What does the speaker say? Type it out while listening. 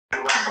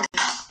welcome.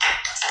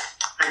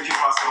 Thank you,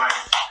 Pastor Mike.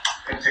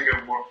 And take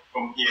it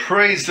from here.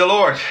 Praise the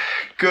Lord.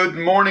 Good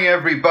morning,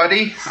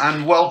 everybody,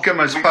 and welcome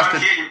as we Pastor.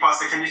 Can't hear you,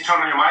 Pastor. Can you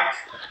turn on your mic?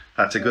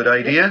 That's a good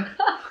idea.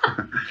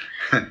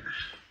 Thank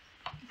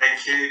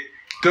you.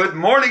 Good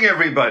morning,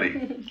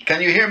 everybody.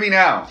 Can you hear me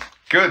now?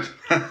 Good.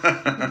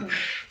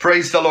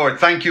 Praise the Lord.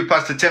 Thank you,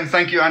 Pastor Tim.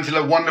 Thank you,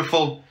 Angela.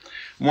 Wonderful,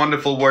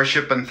 wonderful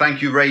worship. And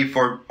thank you, Ray,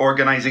 for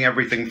organizing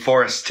everything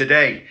for us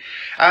today.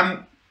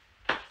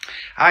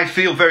 I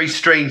feel very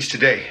strange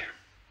today.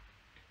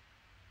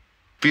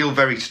 Feel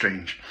very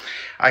strange.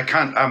 I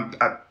can't...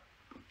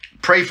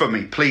 pray for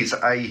me, please.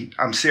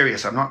 I'm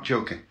serious. I'm not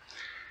joking.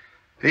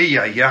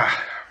 Yeah.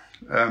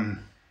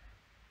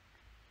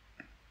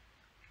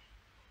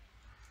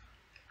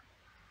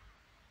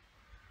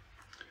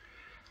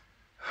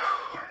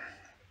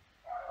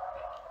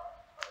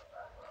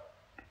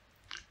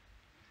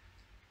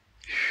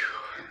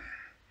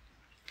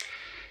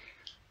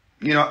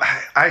 You know,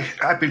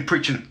 I've been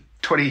preaching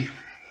 20,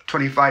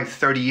 25,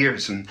 30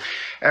 years, and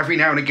every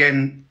now and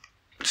again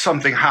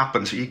something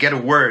happens. You get a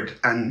word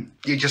and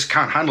you just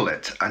can't handle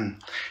it.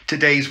 And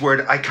today's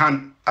word, I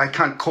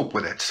can't cope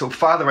with it. So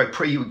Father, I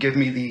pray you would give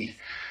me the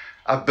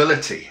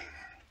ability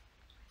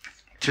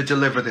to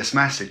deliver this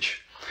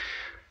message.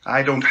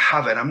 I don't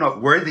have it. I'm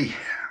not worthy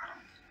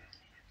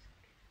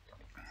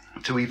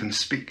to even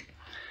speak.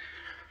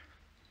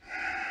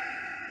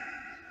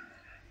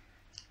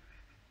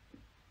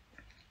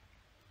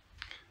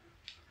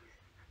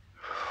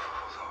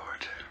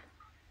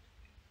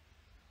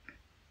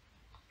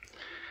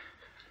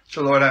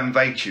 So Lord, I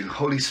invite you,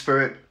 Holy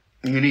Spirit,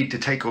 you need to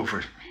take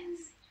over.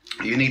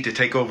 You need to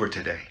take over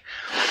today.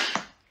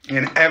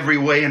 In every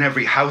way, in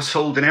every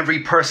household, in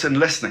every person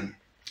listening,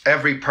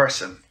 every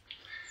person.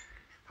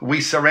 We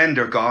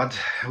surrender, God.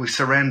 We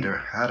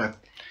surrender at a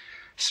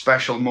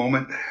special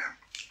moment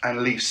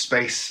and leave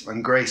space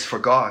and grace for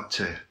God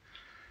to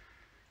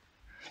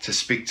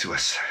speak to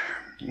us.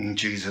 In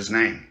Jesus'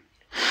 name.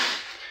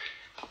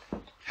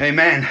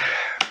 Amen.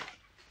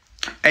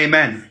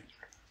 Amen.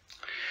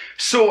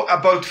 So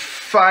about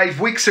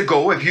 5 weeks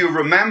ago, if you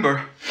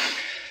remember,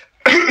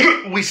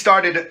 we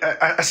started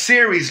a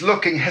series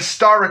looking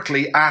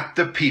historically at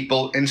the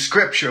people in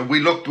Scripture.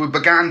 We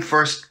began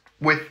first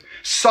with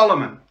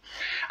Solomon,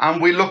 and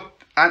we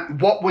looked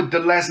at what would the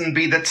lesson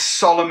be that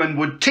Solomon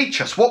would teach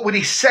us. What would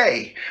he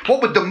say?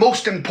 What would the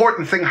most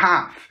important thing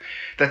have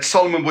that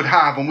Solomon would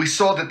have? And we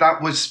saw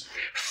that was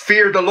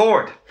fear the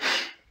Lord.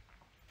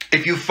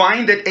 If you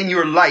find that in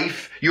your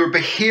life, your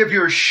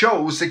behavior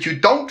shows that you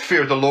don't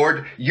fear the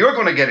Lord, you're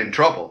going to get in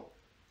trouble.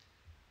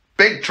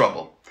 Big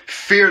trouble.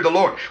 Fear the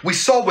Lord. We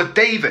saw with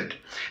David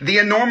the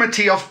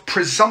enormity of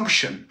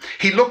presumption.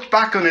 He looked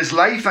back on his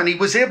life and he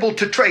was able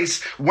to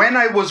trace, when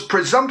I was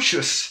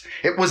presumptuous,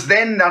 it was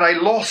then that I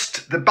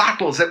lost the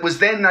battles. It was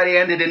then that I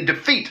ended in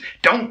defeat.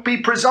 Don't be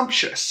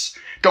presumptuous.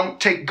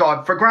 Don't take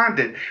God for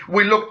granted.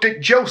 We looked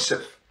at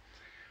Joseph.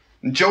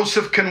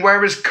 Joseph can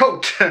wear his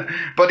coat,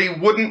 but he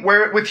wouldn't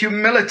wear it with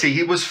humility.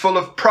 He was full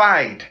of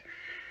pride.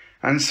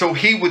 And so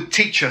he would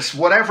teach us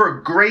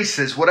whatever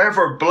graces,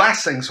 whatever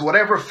blessings,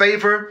 whatever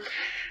favor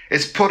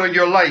is put on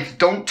your life,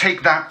 don't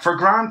take that for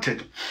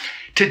granted.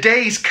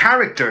 Today's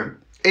character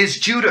is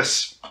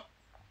Judas.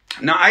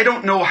 Now, I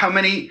don't know how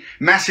many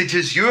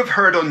messages you have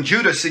heard on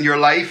Judas in your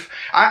life.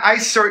 I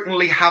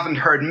certainly haven't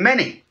heard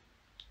many.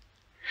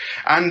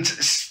 And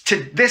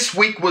this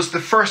week was the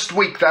first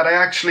week that I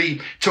actually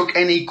took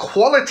any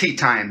quality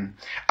time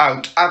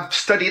out. I've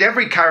studied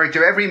every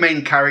character, every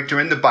main character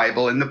in the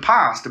Bible in the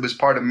past. It was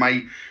part of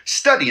my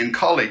study in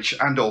college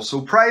and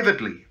also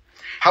privately.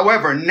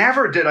 However,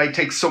 never did I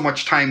take so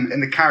much time in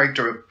the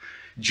character of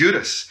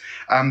Judas.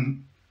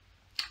 And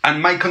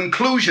my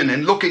conclusion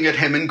in looking at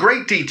him in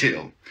great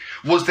detail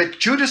was that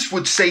Judas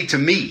would say to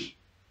me,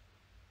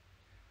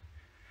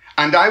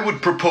 and I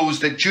would propose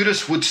that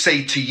Judas would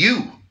say to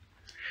you,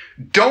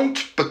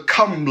 don't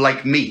become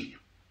like me.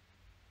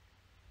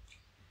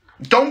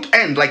 Don't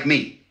end like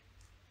me.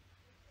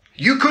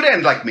 You could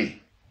end like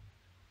me.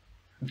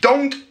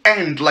 Don't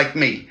end like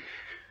me.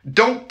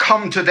 Don't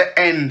come to the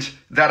end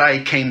that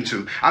I came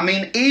to. I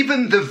mean,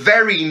 even the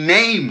very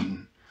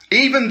name,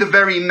 even the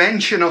very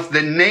mention of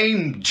the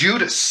name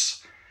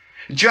Judas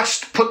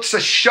just puts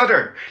a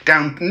shudder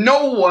down.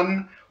 No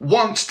one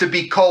wants to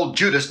be called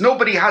Judas.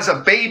 Nobody has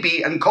a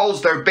baby and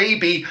calls their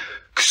baby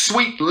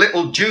sweet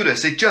little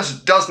Judas. It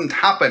just doesn't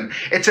happen.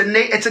 It's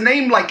a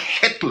name like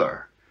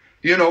Hitler.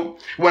 You know,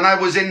 when I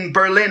was in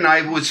Berlin,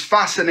 I was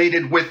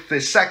fascinated with the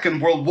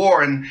Second World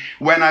War. And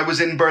when I was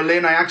in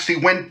Berlin, I actually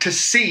went to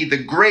see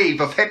the grave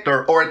of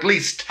Hitler, or at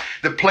least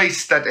the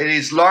place that it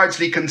is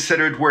largely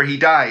considered where he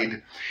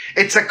died.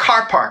 It's a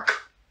car park.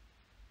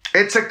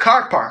 It's a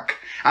car park.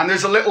 And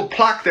there's a little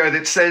plaque there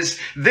that says,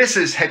 this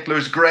is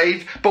Hitler's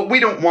grave, but we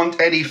don't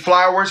want any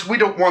flowers. We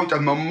don't want a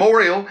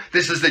memorial.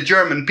 This is the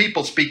German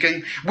people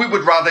speaking. We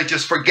would rather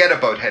just forget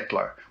about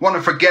Hitler. Want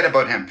to forget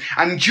about him.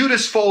 And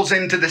Judas falls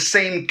into the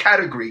same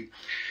category.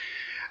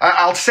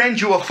 I'll send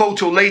you a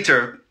photo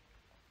later.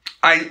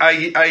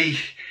 I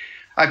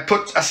I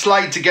put a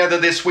slide together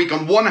this week.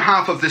 On one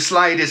half of the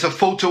slide is a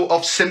photo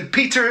of St.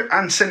 Peter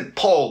and St.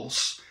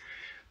 Paul's,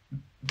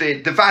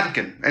 the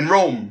Vatican in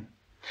Rome,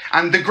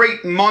 and the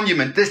great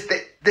monument,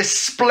 this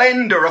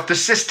splendor of the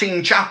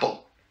Sistine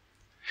Chapel,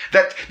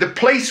 that the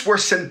place where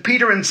St.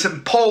 Peter and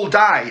St. Paul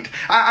died.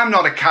 I'm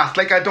not a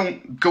Catholic. I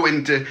don't go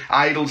into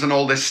idols and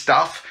all this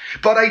stuff,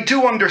 but I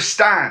do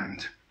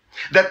understand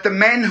that the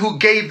men who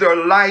gave their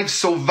lives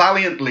so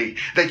valiantly,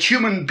 that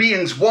human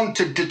beings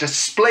wanted to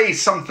display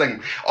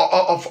something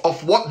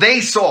of what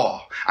they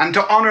saw and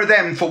to honor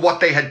them for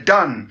what they had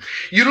done.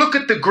 You look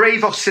at the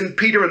grave of St.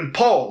 Peter and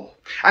Paul,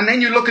 and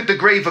then you look at the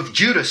grave of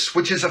Judas,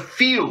 which is a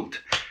field,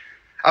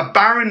 a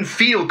barren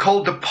field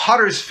called the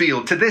Potter's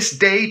Field. To this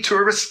day,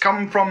 tourists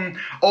come from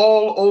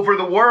all over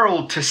the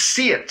world to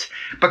see it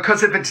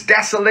because of its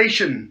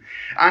desolation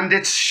and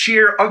its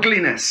sheer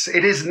ugliness.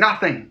 It is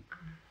nothing.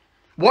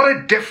 What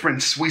a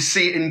difference we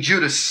see in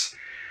Judas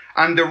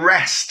and the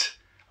rest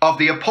of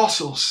the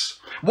apostles.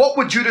 What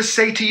would Judas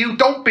say to you?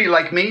 Don't be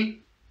like me.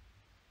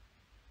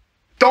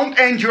 Don't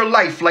end your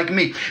life like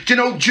me. Do you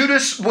know,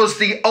 Judas was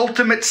the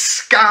ultimate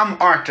scam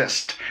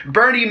artist.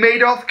 Bernie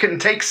Madoff can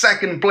take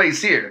second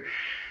place here.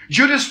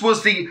 Judas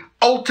was the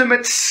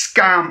ultimate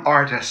scam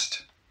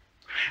artist.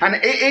 And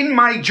in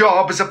my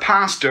job as a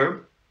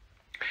pastor,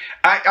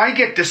 I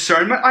get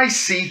discernment. I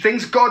see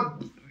things.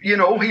 God, you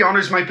know, he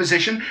honors my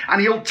position, and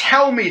he'll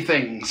tell me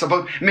things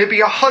about maybe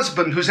a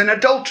husband who's in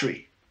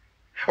adultery,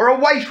 or a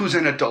wife who's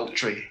in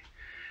adultery,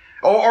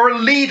 or a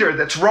leader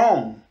that's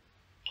wrong.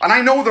 And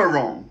I know they're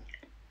wrong.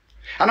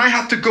 And I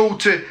have to go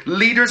to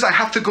leaders, I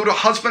have to go to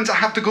husbands, I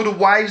have to go to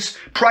wives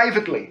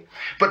privately.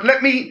 But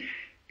let me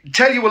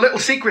tell you a little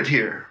secret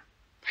here.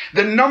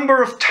 The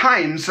number of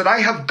times that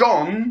I have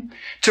gone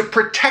to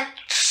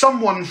protect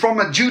someone from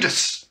a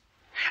Judas,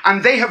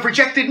 and they have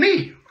rejected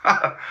me.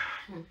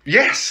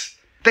 Yes.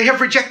 They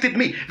have rejected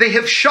me. They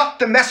have shot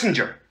the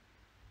messenger.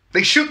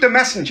 They shoot the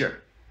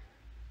messenger.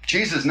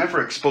 Jesus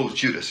never exposed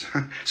Judas.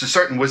 It's a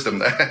certain wisdom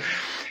there.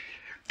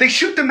 They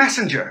shoot the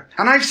messenger.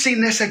 And I've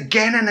seen this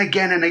again and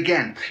again and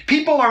again.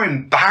 People are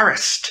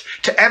embarrassed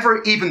to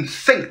ever even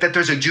think that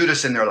there's a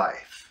Judas in their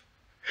life.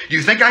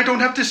 You think I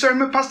don't have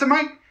discernment, Pastor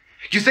Mike?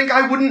 Do you think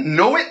I wouldn't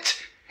know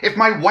it? If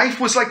my wife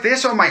was like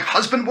this, or my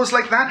husband was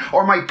like that,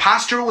 or my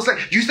pastor was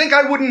like, do you think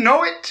I wouldn't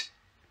know it?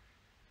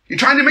 You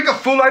trying to make a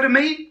fool out of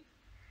me?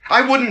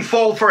 I wouldn't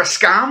fall for a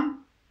scam.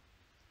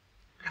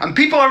 And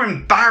people are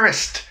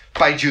embarrassed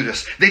by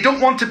Judas. They don't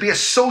want to be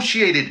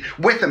associated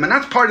with him. And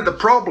that's part of the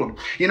problem.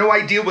 You know,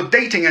 I deal with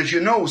dating, as you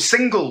know,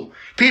 single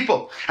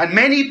people. And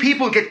many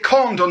people get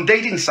conned on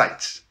dating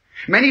sites.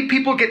 Many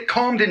people get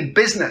conned in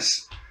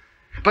business.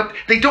 But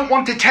they don't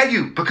want to tell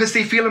you because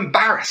they feel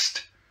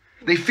embarrassed.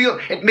 They feel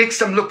it makes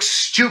them look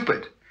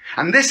stupid.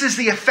 And this is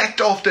the effect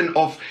often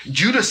of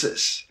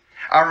Judases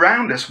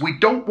around us. We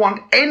don't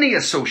want any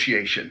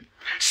association.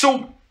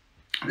 So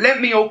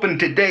let me open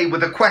today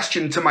with a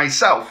question to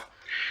myself.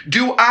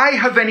 Do I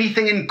have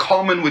anything in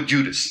common with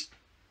Judas?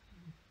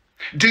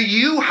 Do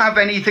you have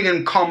anything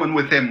in common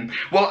with him?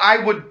 Well, I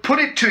would put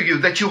it to you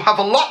that you have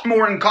a lot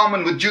more in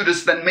common with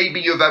Judas than maybe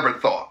you've ever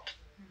thought.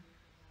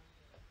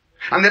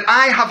 And that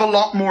I have a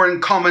lot more in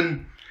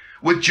common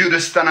with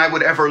Judas than I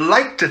would ever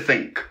like to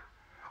think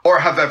or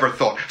have ever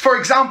thought. For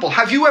example,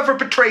 have you ever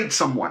betrayed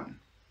someone?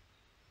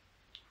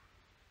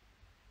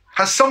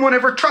 Has someone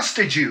ever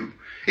trusted you?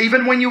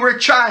 Even when you were a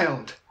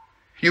child,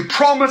 you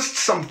promised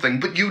something,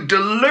 but you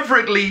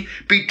deliberately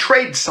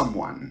betrayed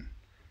someone.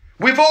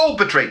 We've all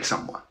betrayed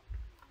someone.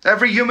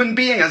 Every human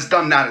being has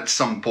done that at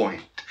some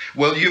point.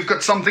 Well, you've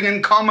got something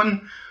in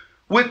common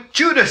with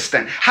Judas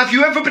then. Have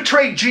you ever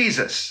betrayed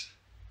Jesus?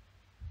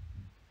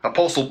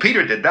 Apostle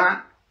Peter did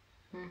that.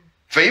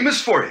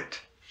 Famous for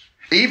it.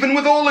 Even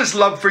with all his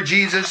love for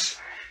Jesus,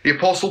 the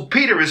Apostle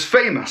Peter is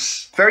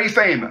famous, very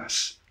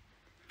famous,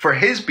 for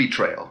his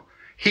betrayal.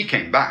 He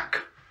came back.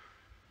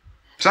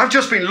 So I've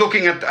just been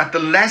looking at the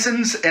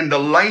lessons in the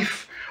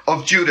life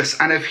of Judas.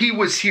 And if he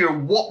was here,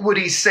 what would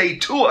he say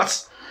to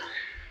us?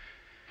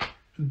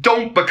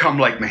 Don't become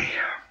like me.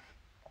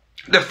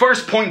 The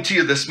first point to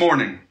you this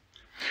morning.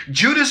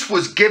 Judas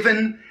was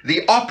given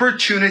the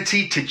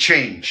opportunity to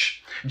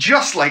change,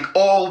 just like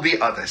all the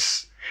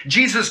others.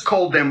 Jesus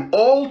called them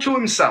all to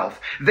himself.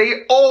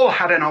 They all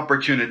had an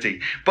opportunity.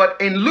 But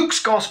in Luke's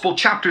Gospel,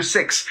 chapter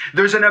 6,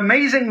 there's an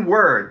amazing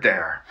word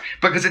there.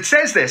 Because it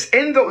says this,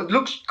 in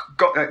Luke's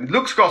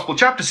Gospel,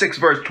 chapter 6,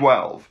 verse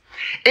 12.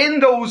 In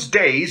those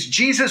days,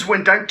 Jesus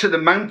went out to the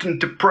mountain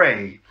to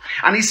pray.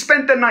 And he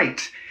spent the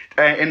night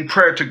in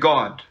prayer to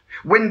God.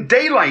 When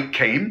daylight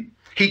came,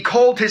 he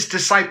called his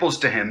disciples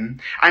to him.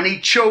 And he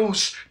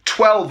chose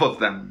 12 of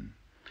them,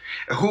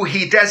 who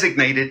he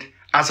designated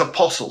as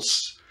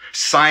apostles.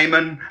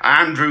 Simon,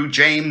 Andrew,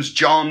 James,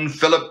 John,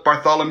 Philip,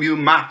 Bartholomew,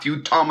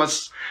 Matthew,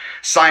 Thomas,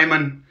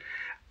 Simon,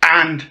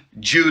 and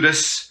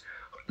Judas.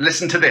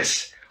 Listen to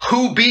this.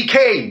 Who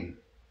became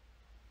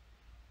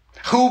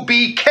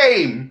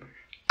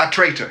a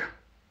traitor.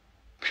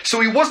 So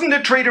he wasn't a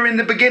traitor in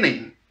the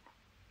beginning.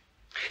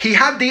 He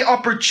had the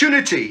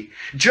opportunity,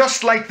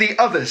 just like the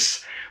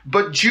others,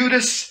 but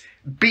Judas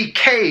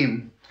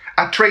became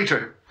a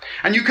traitor.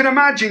 And you can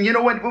imagine, you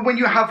know, when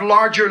you have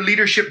larger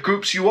leadership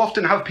groups, you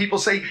often have people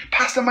say,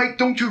 Pastor Mike,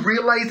 don't you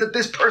realize that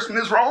this person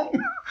is wrong?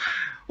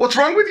 What's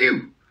wrong with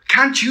you?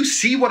 Can't you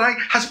see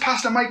has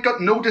Pastor Mike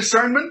got no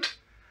discernment?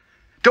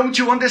 Don't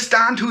you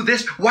understand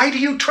why do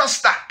you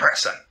trust that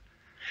person?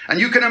 And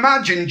you can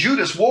imagine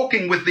Judas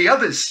walking with the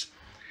others.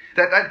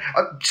 That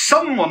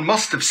someone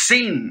must have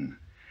seen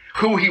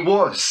who he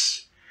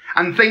was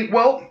and think,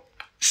 well,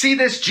 see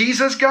this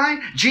Jesus guy?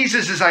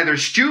 Jesus is either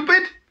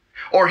stupid,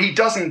 or he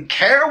doesn't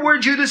care where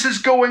Judas is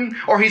going,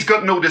 or he's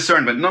got no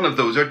discernment. None of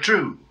those are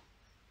true.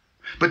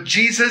 But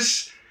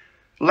Jesus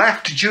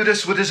left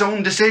Judas with his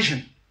own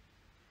decision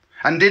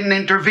and didn't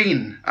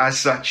intervene as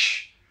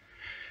such.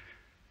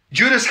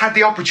 Judas had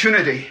the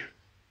opportunity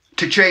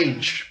to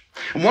change.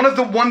 And one of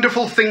the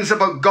wonderful things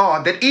about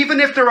God, that even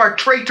if there are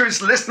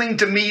traitors listening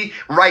to me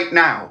right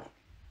now,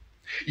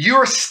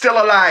 you're still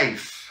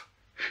alive.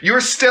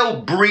 You're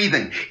still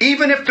breathing.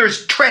 Even if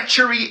there's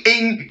treachery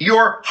in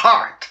your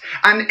heart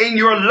and in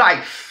your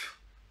life,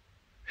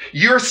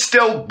 you're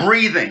still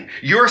breathing.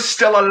 You're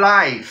still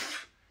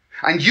alive.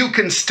 And you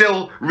can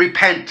still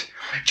repent.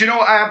 Do you know,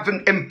 I've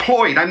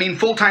employed,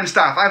 full-time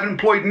staff, I've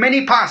employed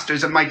many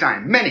pastors in my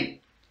time, many.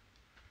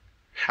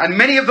 And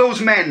many of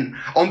those men,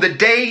 on the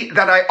day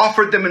that I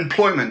offered them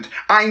employment,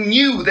 I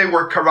knew they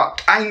were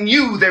corrupt. I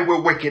knew they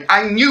were wicked.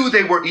 I knew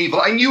they were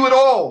evil. I knew it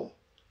all.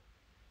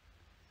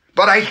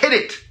 But I hid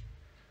it.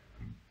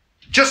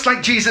 Just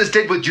like Jesus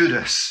did with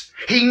Judas.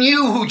 He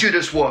knew who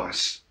Judas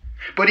was.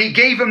 But he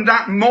gave him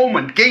that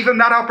moment, gave him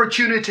that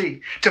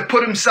opportunity to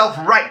put himself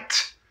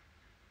right.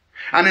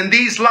 And in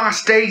these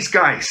last days,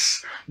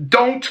 guys,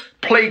 don't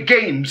play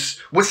games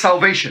with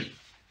salvation.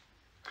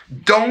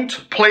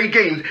 Don't play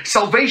games.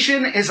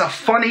 Salvation is a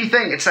funny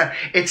thing.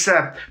 It's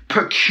a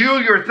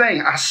peculiar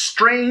thing, a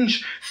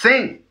strange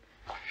thing,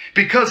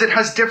 because it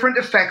has different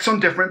effects on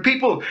different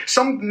people.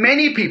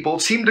 Many people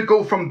seem to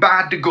go from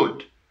bad to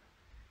good.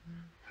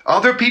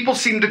 Other people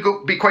seem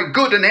to be quite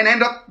good and then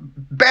end up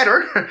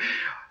better.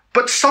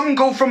 But some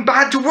go from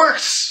bad to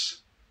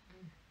worse.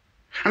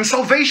 And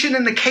salvation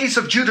in the case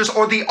of Judas,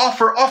 or the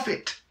offer of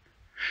it,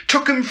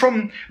 took him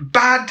from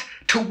bad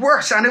to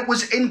worse. And it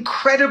was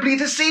incredibly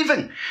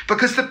deceiving,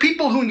 because the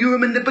people who knew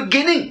him in the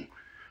beginning,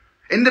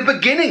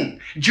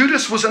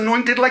 Judas was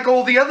anointed like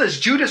all the others.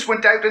 Judas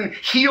went out and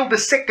healed the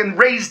sick and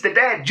raised the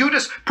dead.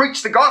 Judas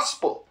preached the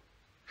gospel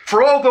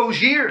for all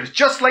those years,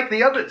 just like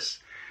the others.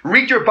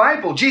 Read your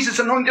Bible. Jesus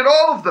anointed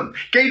all of them,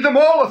 gave them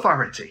all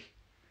authority.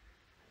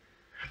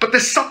 But the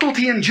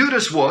subtlety in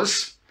Judas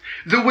was,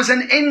 there was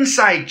an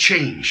inside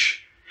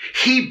change.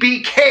 He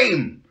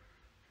became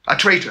a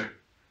traitor.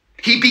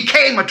 He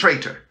became a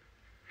traitor.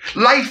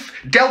 Life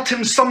dealt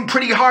him some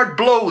pretty hard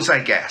blows, I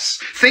guess.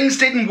 Things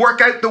didn't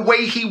work out the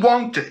way he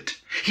wanted.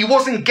 He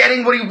wasn't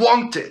getting what he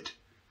wanted.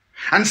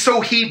 And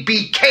so he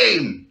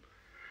became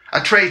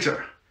a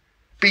traitor,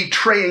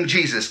 betraying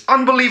Jesus.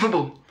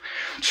 Unbelievable.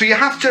 So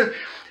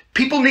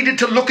people needed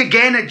to look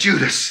again at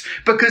Judas,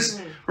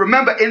 because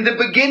remember, in the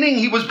beginning,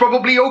 he was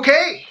probably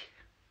okay.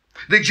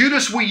 The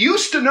Judas we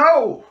used to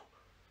know.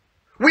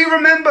 We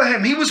remember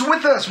him. He was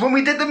with us when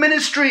we did the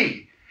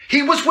ministry.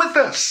 He was with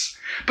us.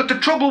 But the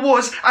trouble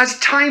was, as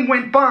time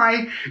went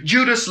by,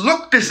 Judas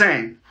looked the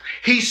same.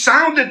 He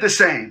sounded the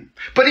same,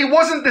 but he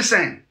wasn't the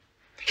same.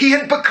 He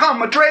had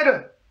become a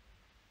traitor.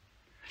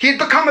 He had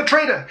become a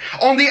traitor.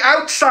 On the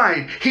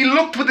outside, he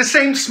looked with the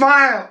same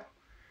smile.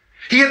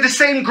 He had the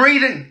same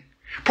greeting,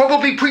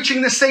 probably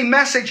preaching the same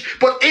message,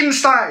 but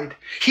inside,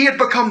 he had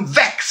become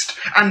vexed,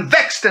 and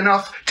vexed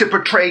enough to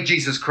betray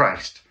Jesus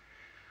Christ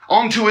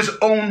onto his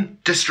own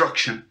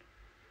destruction.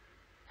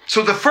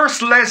 So the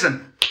first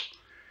lesson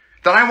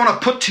that I want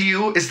to put to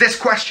you is this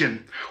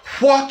question: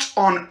 what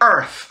on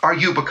earth are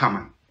you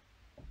becoming?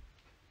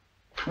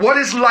 What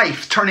is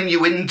life turning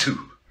you into?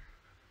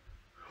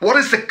 What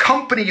is the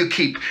company you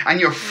keep, and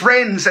your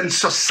friends and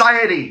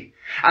society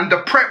and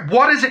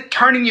what is it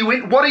turning you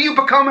in? What are you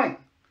becoming?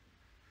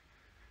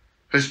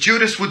 As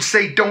Judas would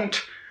say,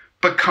 don't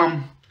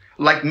become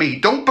like me.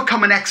 Don't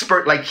become an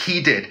expert like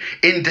he did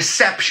in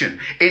deception,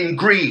 in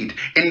greed,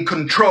 in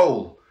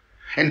control,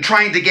 in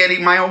trying to get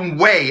in my own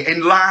way,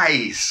 in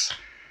lies.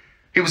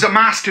 He was a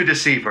master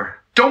deceiver.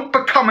 Don't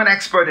become an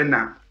expert in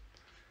that.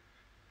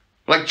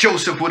 Like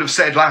Joseph would have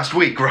said last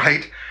week,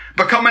 right?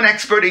 Become an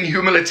expert in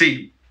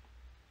humility.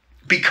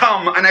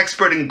 Become an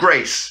expert in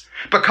grace.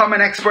 Become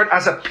an expert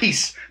as a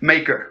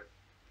peacemaker.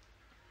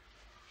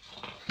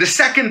 The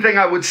second thing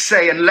I would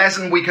say, and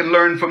lesson we can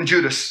learn from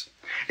Judas,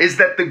 is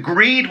that the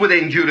greed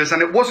within Judas,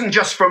 and it wasn't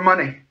just for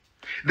money,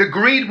 the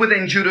greed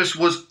within Judas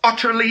was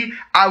utterly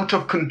out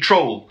of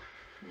control.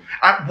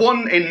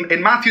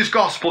 In Matthew's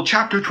Gospel,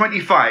 chapter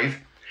 25,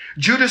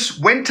 Judas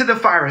went to the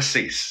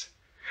Pharisees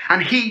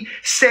and he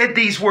said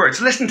these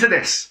words. Listen to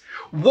this.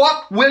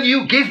 What will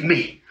you give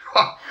me?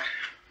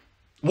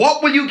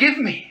 What will you give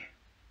me?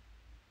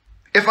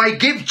 If I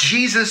give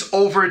Jesus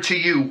over to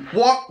you,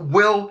 what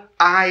will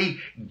I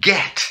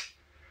get?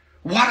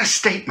 What a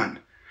statement.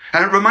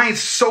 And it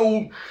reminds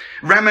so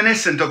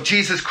reminiscent of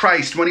Jesus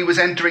Christ when he was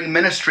entering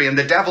ministry and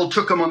the devil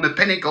took him on the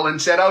pinnacle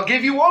and said, I'll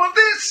give you all of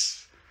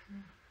this.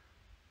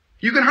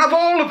 You can have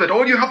all of it.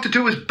 All you have to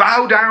do is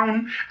bow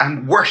down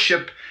and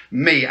worship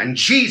me. And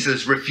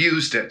Jesus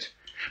refused it.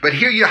 But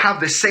here you have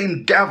the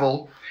same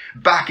devil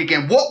back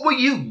again. What will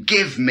you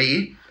give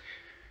me?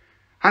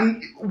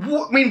 And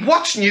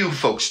what's new,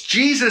 folks?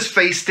 Jesus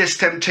faced this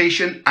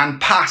temptation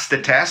and passed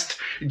the test.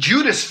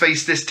 Judas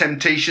faced this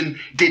temptation,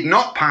 did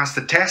not pass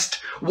the test.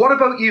 What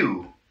about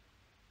you?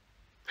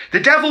 The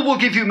devil will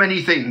give you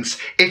many things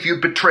if you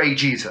betray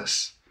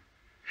Jesus.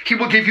 He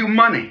will give you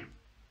money.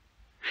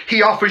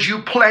 He offers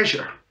you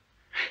pleasure.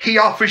 He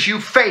offers you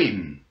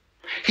fame.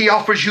 He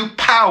offers you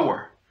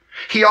power.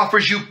 He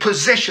offers you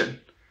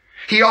position.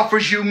 He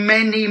offers you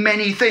many,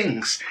 many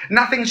things.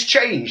 Nothing's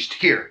changed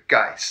here,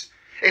 guys.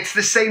 It's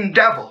the same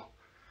devil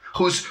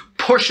who's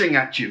pushing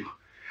at you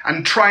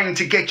and trying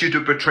to get you to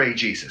betray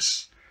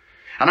Jesus.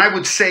 And I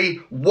would say,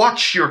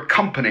 watch your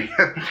company,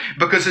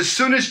 because as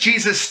soon as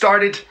Jesus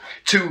started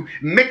to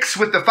mix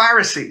with the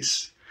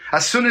Pharisees,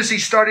 as soon as he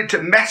started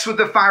to mess with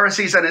the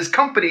Pharisees and his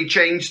company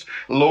changed,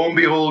 lo and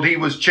behold, he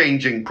was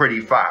changing pretty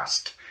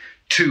fast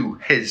to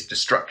his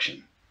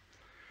destruction.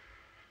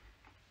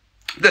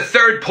 The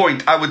third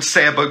point I would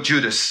say about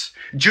Judas,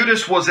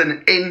 Judas was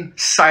an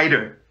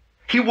insider.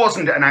 He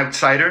wasn't an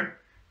outsider.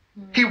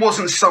 He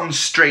wasn't some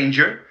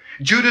stranger.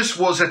 Judas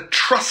was a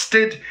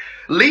trusted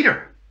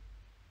leader.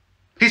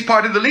 He's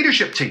part of the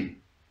leadership team.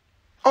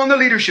 On the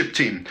leadership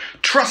team.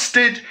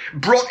 Trusted,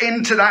 brought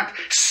into that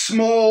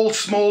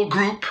small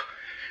group.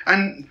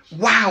 And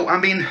wow, I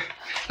mean,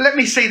 let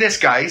me say this,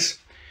 guys.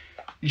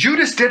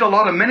 Judas did a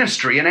lot of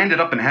ministry and ended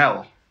up in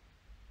hell.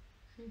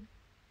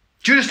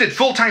 Judas did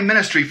full-time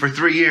ministry for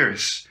 3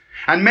 years.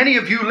 And many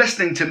of you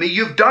listening to me,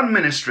 you've done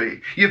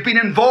ministry. You've been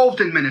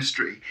involved in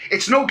ministry.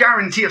 It's no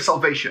guarantee of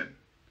salvation.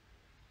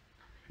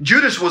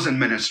 Judas was in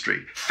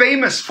ministry,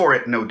 famous for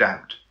it, no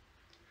doubt.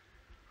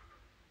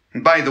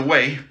 And by the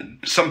way,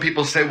 some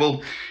people say,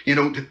 well, you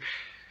know,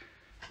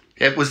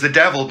 it was the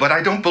devil, but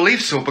I don't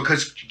believe so,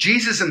 because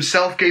Jesus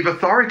himself gave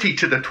authority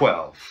to the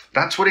 12.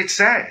 That's what it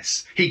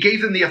says. He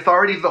gave them the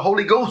authority of the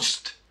Holy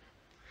Ghost.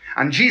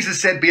 And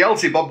Jesus said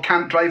Beelzebub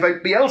can't drive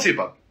out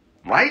Beelzebub.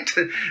 Right?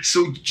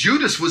 So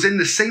Judas was in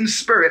the same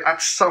spirit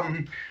at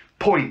some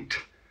point.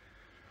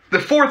 The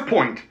fourth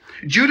point,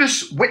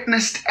 Judas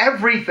witnessed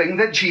everything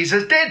that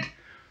Jesus did.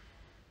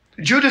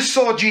 Judas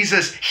saw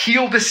Jesus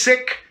heal the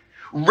sick,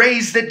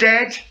 raise the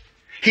dead.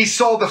 He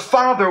saw the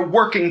Father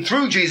working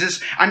through Jesus.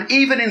 And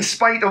even in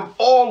spite of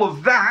all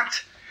of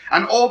that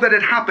and all that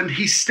had happened,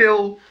 he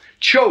still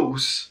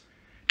chose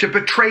to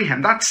betray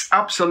him. That's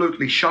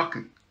absolutely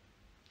shocking.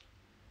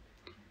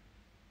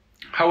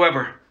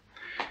 However,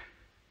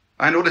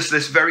 I noticed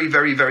this very,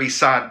 very, very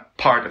sad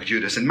part of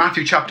Judas. In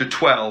Matthew chapter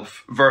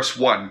 12, verse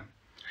 1,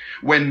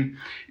 when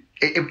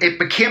it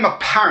became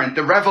apparent,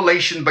 the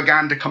revelation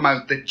began to come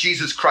out that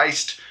Jesus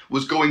Christ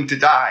was going to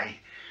die.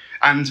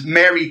 And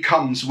Mary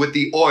comes with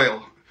the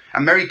oil.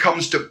 And Mary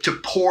comes to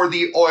pour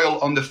the oil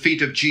on the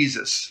feet of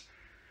Jesus.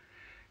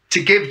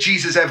 To give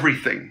Jesus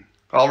everything.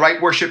 All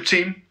right, worship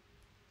team?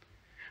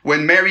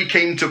 When Mary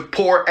came to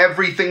pour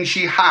everything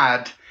she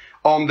had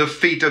on the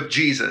feet of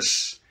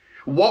Jesus,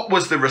 what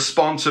was the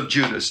response of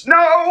Judas?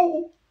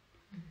 No!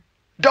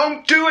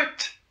 Don't do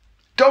it!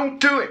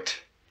 Don't do it!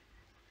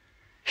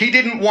 He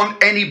didn't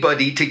want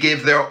anybody to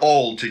give their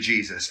all to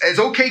Jesus. It's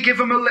okay, give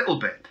him a little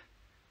bit.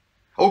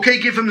 Okay,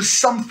 give him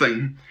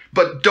something,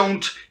 but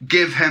don't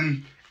give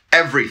him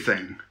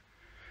everything.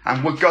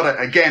 And we've got to,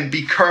 again,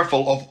 be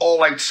careful of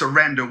all-out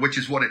surrender, which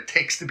is what it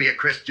takes to be a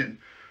Christian.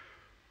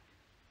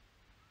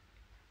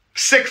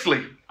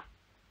 Sixthly,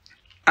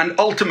 and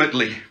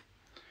ultimately,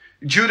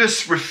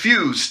 Judas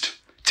refused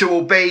to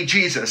obey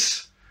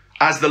Jesus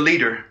as the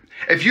leader.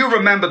 If you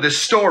remember the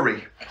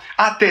story,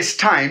 at this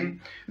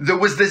time, there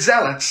was the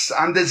Zealots,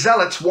 and the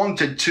Zealots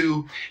wanted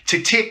to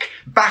take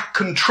back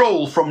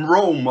control from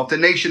Rome of the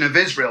nation of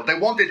Israel. They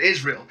wanted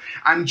Israel,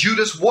 and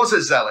Judas was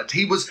a Zealot.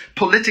 He was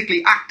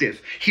politically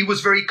active. He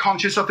was very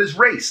conscious of his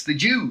race, the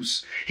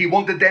Jews. He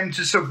wanted them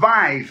to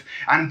survive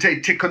and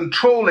to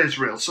control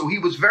Israel. So he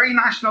was very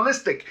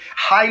nationalistic,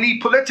 highly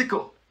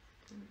political,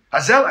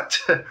 a Zealot.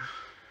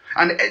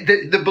 And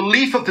the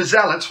belief of the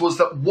Zealots was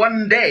that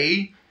one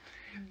day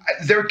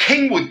their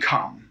king would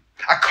come.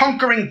 A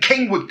conquering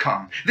king would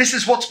come. This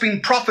is what's been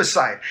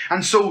prophesied.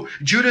 And so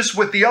Judas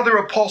with the other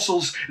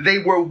apostles, they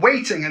were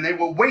waiting, and they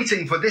were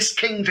waiting for this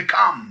king to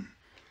come.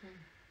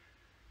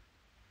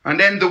 And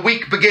then the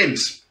week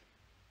begins.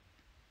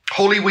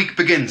 Holy Week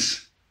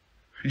begins.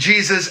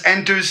 Jesus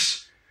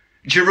enters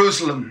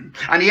Jerusalem,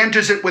 and he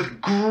enters it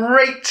with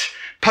great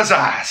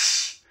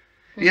pizzazz.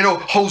 You know,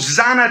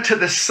 Hosanna to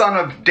the Son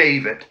of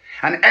David.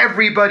 And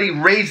everybody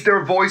raised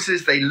their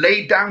voices, they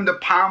laid down the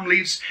palm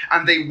leaves,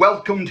 and they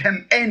welcomed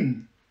him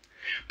in.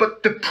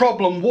 But the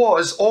problem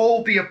was,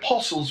 all the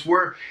apostles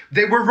were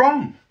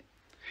wrong.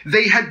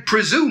 They had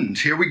presumed,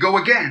 here we go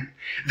again,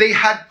 they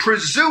had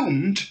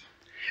presumed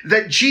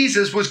that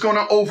Jesus was going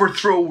to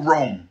overthrow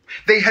Rome.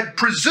 They had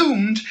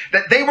presumed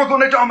that they were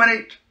going to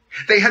dominate.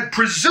 They had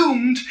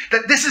presumed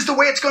that this is the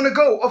way it's going to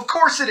go. Of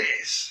course it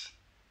is.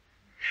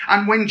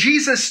 And when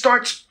Jesus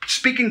starts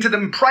speaking to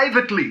them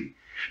privately,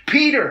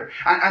 Peter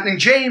and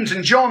James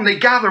and John, they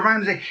gather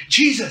around and say,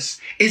 Jesus,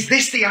 is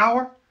this the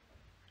hour?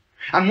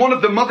 And one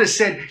of the mothers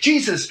said,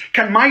 Jesus,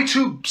 can my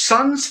 2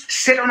 sons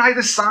sit on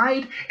either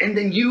side in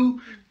the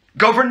new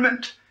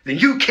government, the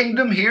new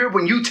kingdom here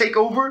when you take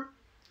over?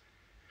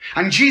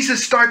 And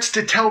Jesus starts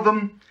to tell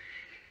them,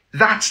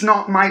 that's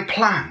not my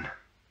plan.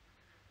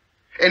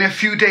 In a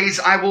few days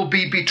I will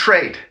be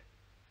betrayed,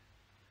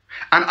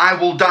 and I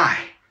will die,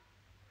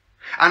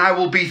 and I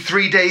will be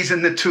 3 days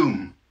in the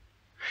tomb,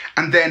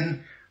 and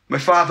then my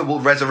Father will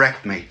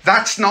resurrect me.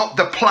 That's not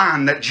the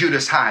plan that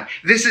Judas had.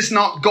 This is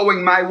not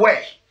going my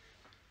way.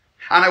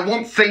 And I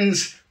want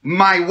things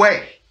my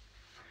way.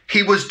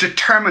 He was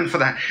determined for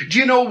that. Do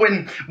you know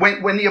when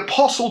the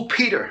Apostle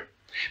Peter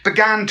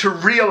began to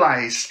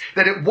realize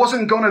that it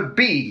wasn't going to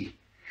be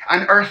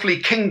an earthly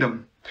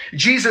kingdom,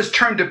 Jesus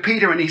turned to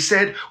Peter and he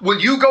said, will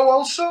you go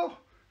also?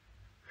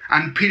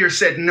 And Peter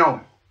said,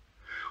 no.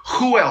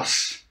 Who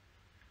else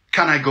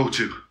can I go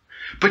to?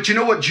 But you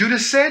know what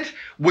Judas said?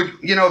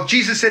 If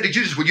Jesus said to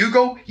Judas, will you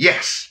go?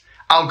 Yes,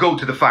 I'll go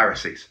to the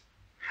Pharisees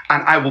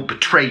and I will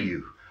betray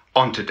you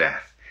unto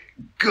death.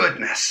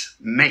 Goodness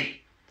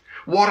me.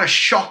 What a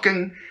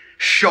shocking,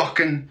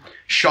 shocking,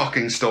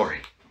 shocking story.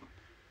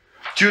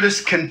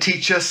 Judas can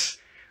teach us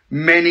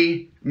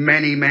many,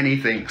 many, many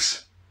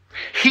things.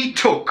 He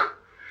took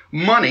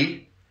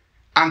money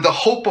and the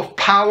hope of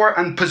power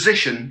and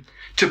position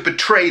to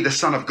betray the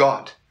Son of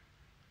God.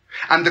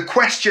 And the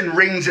question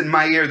rings in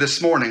my ear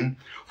this morning,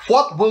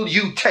 what will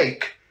you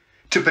take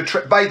to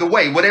betray? By the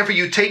way, whatever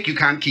you take, you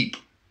can't keep.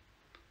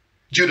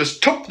 Judas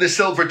took the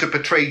silver to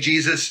betray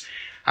Jesus,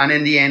 and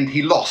in the end,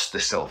 he lost the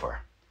silver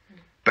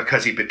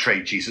because he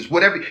betrayed Jesus.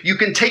 Whatever, you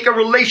can take a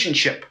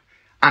relationship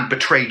and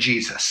betray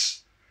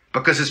Jesus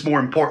because it's more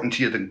important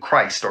to you than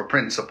Christ or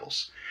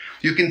principles.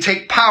 You can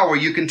take power,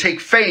 you can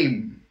take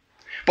fame,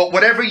 but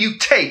whatever you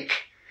take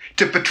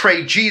to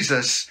betray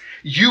Jesus,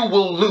 you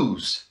will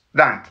lose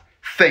that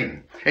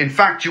thing. In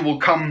fact, you will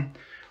come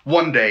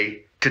one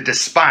day to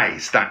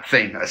despise that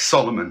thing, as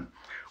Solomon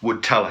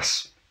would tell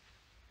us.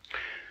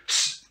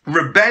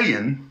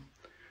 Rebellion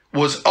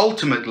was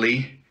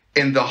ultimately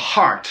in the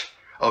heart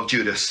of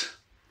Judas.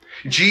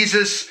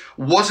 Jesus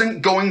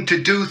wasn't going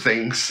to do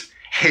things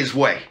his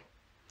way.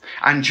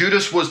 And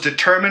Judas was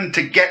determined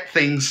to get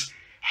things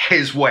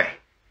his way.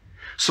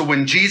 So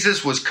when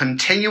Jesus was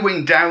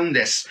continuing down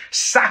this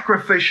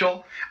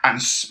sacrificial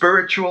and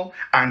spiritual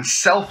and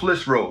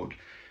selfless road,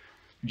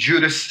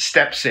 Judas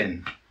steps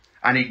in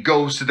and he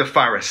goes to the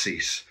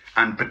Pharisees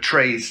and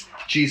betrays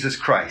Jesus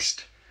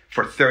Christ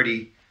for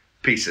 30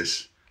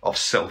 pieces of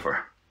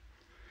silver.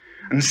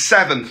 And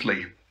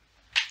seventhly,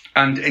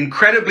 and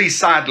incredibly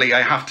sadly,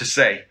 I have to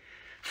say,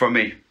 for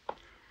me,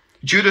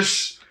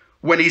 Judas,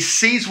 when he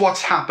sees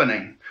what's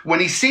happening, when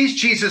he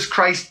sees Jesus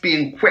Christ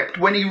being whipped,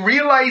 when he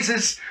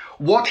realizes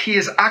what he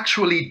has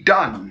actually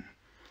done,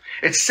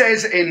 it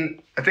says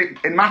in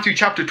Matthew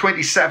chapter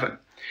 27,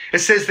 it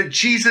says that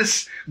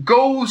Jesus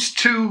goes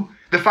to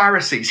the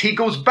Pharisees. He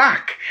goes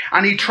back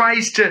and he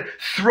tries to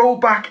throw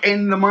back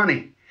in the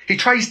money. He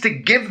tries to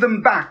give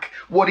them back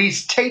what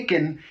he's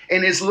taken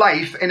in his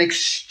life in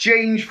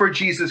exchange for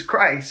Jesus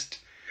Christ.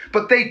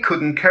 But they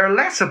couldn't care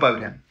less about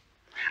him.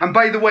 And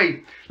by the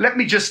way, let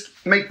me just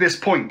make this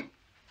point.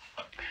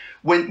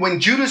 When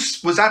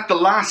Judas was at the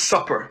Last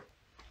Supper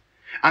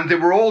and they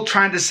were all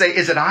trying to say,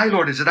 is it I,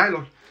 Lord? Is it I,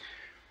 Lord?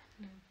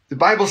 The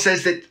Bible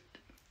says that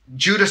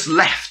Judas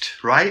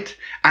left, right?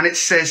 And it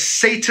says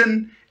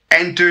Satan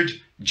entered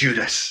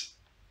Judas.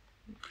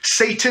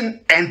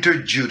 Satan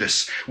entered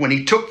Judas when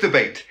he took the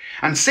bait.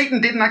 And Satan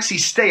didn't actually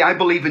stay, I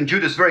believe, in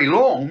Judas very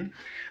long,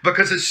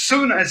 because as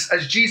soon as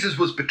Jesus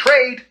was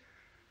betrayed,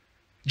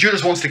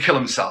 Judas wants to kill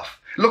himself.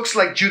 Looks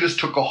like Satan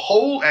took a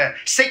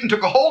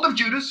hold of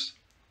Judas,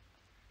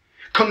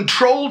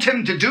 controlled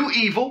him to do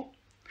evil.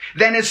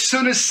 Then as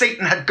soon as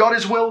Satan had got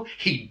his will,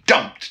 he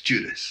dumped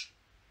Judas.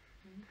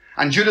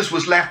 And Judas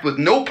was left with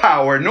no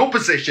power, no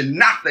position,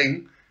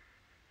 nothing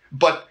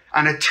but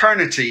an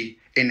eternity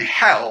in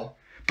hell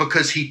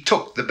because he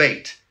took the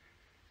bait.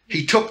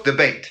 He took the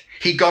bait.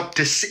 He got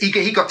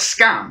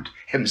scammed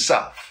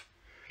himself.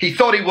 He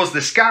thought he was the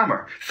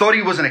scammer, thought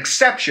he was an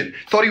exception,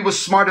 thought he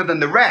was smarter than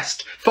the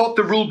rest, thought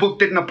the rule book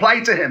didn't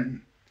apply to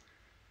him.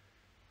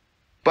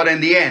 But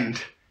in the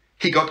end,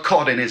 he got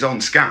caught in his own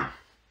scam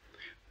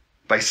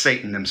by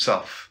Satan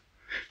himself.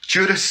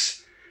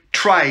 Judas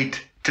tried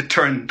to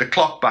turn the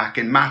clock back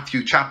in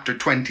Matthew chapter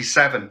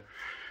 27.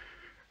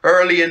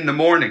 Early in the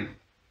morning,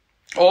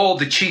 all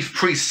the chief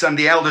priests and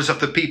the elders of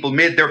the people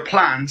made their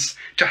plans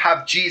to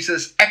have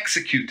Jesus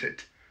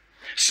executed.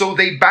 So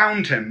they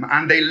bound him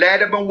and they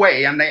led him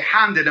away and they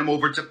handed him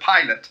over to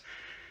Pilate,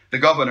 the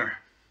governor.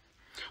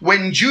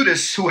 When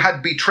Judas, who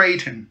had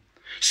betrayed him,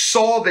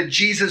 saw that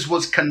Jesus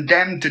was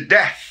condemned to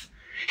death,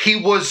 he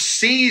was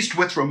seized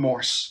with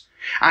remorse.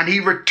 And he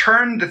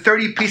returned the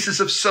 30 pieces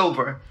of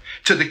silver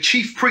to the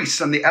chief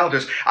priests and the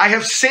elders. I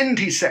have sinned,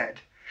 he said,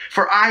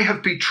 for I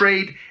have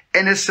betrayed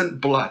innocent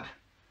blood.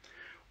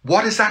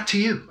 What is that to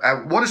you?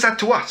 What is that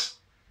to us?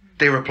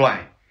 They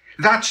reply,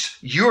 that's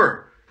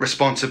your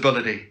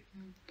responsibility.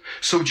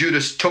 So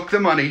Judas took the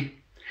money,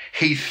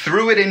 he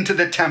threw it into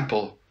the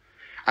temple,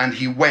 and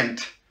he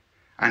went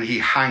and he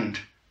hanged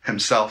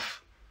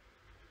himself.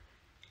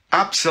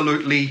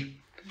 Absolutely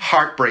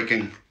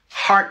heartbreaking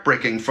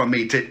for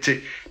me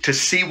to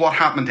see what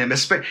happened to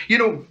him. You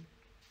know,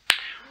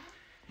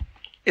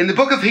 in the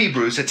book of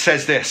Hebrews, it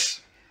says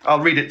this.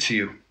 I'll read it to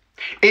you.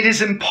 It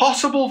is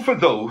impossible for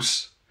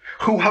those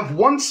who have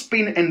once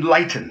been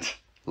enlightened,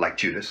 like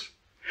Judas,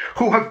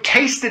 who have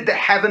tasted the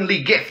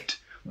heavenly gift,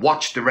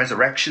 watched the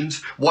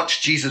resurrections,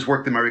 watched Jesus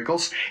work the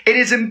miracles. It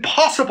is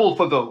impossible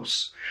for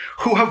those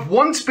who have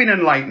once been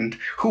enlightened,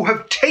 who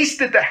have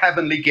tasted the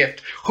heavenly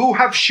gift, who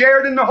have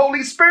shared in the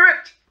Holy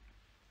Spirit.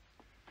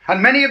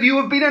 And many of you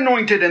have been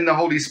anointed in the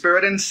Holy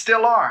Spirit and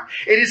still are.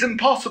 It is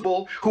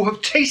impossible who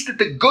have tasted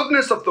the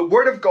goodness of the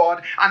Word of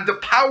God and the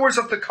powers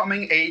of the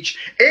coming age,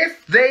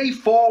 if they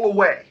fall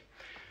away.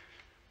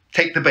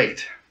 Take the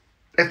bait.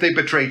 If they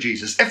betray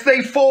Jesus, if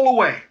they fall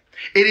away,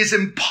 it is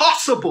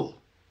impossible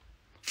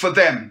for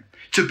them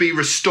to be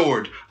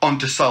restored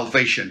unto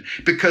salvation,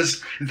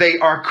 because they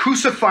are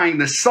crucifying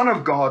the Son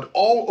of God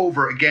all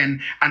over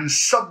again and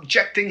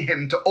subjecting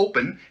him to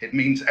open, it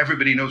means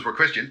everybody knows we're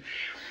Christian,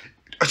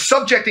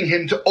 subjecting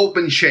him to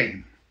open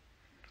shame.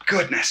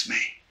 Goodness me.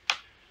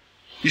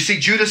 You see,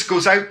 Judas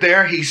goes out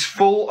there, he's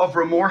full of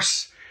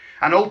remorse,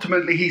 and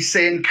ultimately he's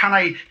saying, can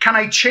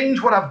I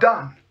change what I've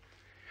done?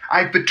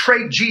 I've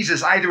betrayed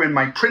Jesus either in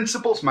my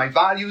principles, my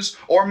values,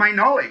 or my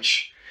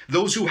knowledge.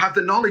 Those who have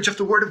the knowledge of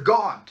the Word of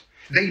God.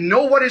 They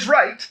know what is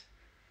right.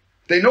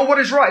 They know what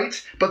is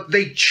right, but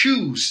they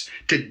choose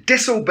to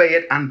disobey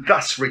it and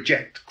thus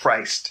reject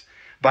Christ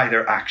by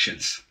their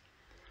actions.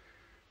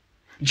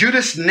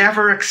 Judas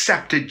never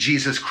accepted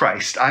Jesus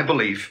Christ, I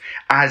believe,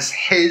 as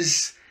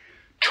his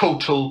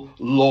total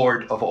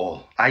Lord of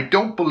all. I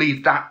don't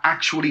believe that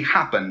actually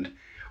happened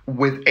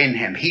within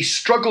him. He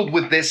struggled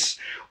with this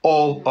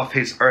all of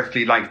his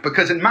earthly life,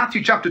 because in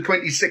Matthew chapter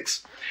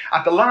 26,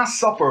 at the Last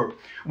Supper,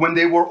 when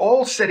they were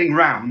all sitting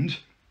round,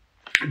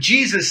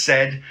 Jesus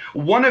said,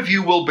 one of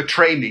you will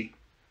betray me.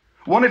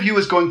 One of you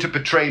is going to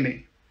betray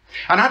me.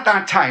 And at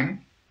that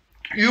time,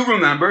 you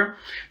remember,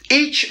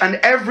 each and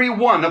every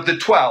one of the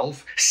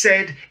 12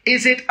 said,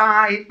 is it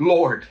I,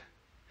 Lord?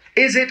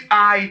 Is it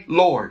I,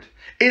 Lord?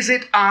 Is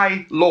it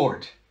I,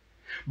 Lord?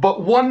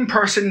 But one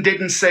person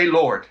didn't say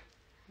Lord.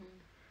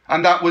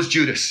 And that was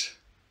Judas.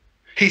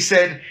 He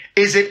said,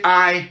 is it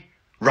I,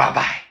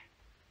 Rabbi?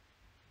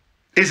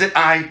 Is it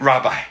I,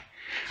 Rabbi?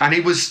 And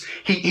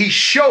he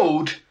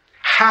showed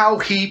how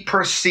he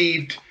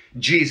perceived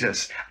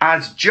Jesus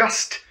as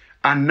just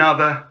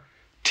another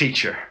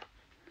teacher.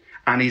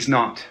 And he's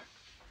not.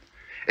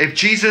 If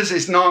Jesus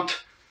is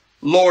not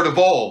Lord of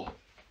all,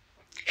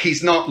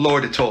 he's not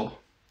Lord at all.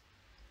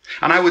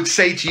 And I would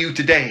say to you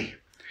today,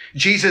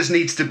 Jesus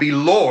needs to be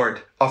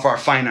Lord of our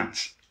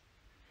finance.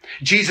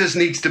 Jesus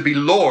needs to be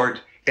Lord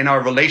in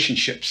our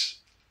relationships.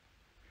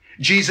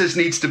 Jesus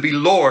needs to be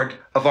Lord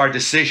of our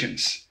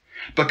decisions.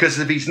 Because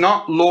if he's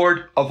not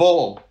Lord of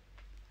all,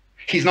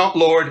 he's not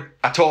Lord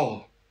at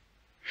all.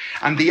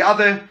 And the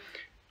other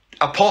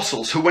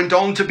apostles who went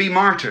on to be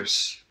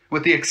martyrs,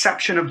 with the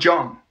exception of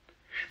John,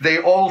 they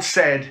all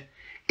said,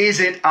 is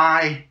it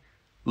I,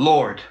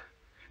 Lord?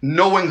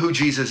 Knowing who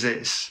Jesus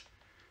is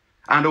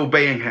and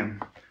obeying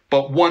him.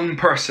 But one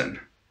person,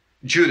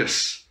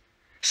 Judas,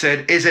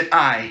 said, is it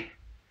I,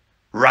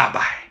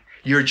 Rabbi?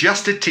 You're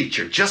just a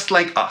teacher, just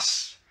like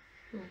us.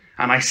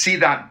 And I see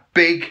that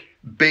big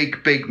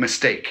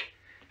mistake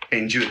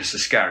in Judas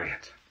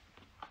Iscariot.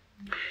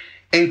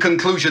 In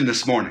conclusion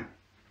this morning,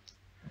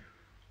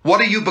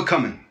 what are you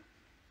becoming?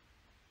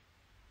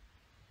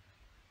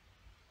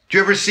 Do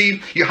you ever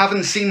you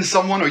haven't seen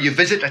someone, or you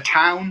visit a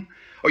town,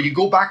 or you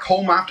go back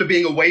home after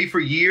being away for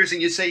years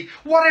and you say,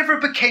 whatever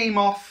became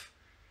of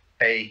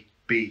A,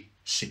 B,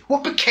 C?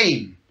 What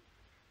became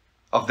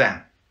of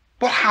them?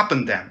 What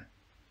happened then?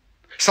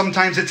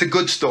 Sometimes it's a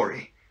good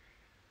story.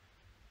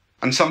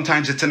 And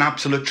sometimes it's an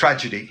absolute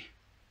tragedy.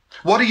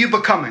 What are you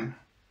becoming?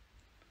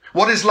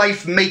 What is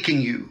life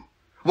making you?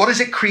 What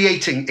is it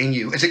creating in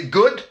you? Is it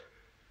good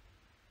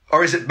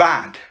or is it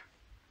bad?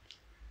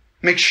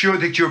 Make sure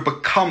that you're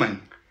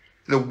becoming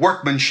the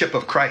workmanship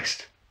of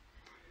Christ.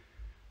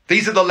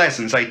 These are the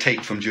lessons I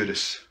take from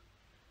Judas.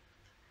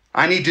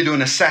 I need to do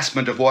an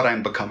assessment of what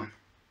I'm becoming.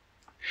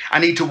 I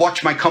need to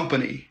watch my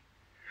company,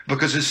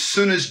 because as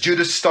soon as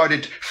Judas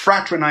started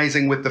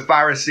fraternizing with the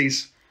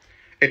Pharisees,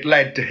 it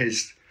led to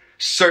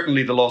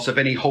certainly the loss of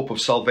any hope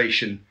of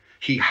salvation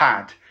he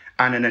had,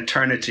 and an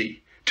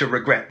eternity to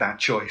regret that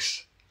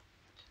choice.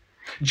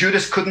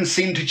 Judas couldn't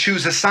seem to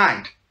choose a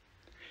side.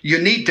 You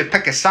need to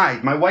pick a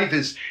side. My wife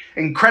is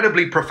an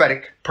incredibly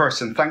prophetic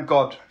person. Thank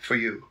God for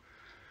you.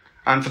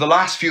 And for the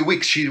last few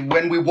weeks,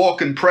 when we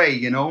walk and pray,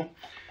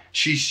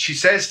 she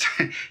says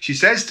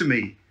to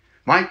me,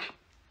 Mike,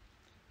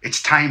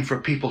 it's time for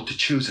people to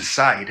choose a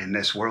side in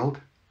this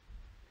world.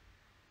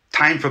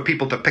 Time for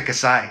people to pick a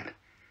side.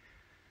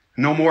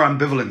 No more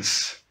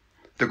ambivalence.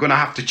 They're going to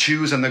have to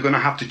choose, and they're going to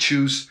have to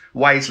choose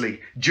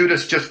wisely.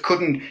 Judas just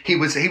couldn't. He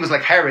was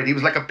like Herod. He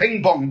was like a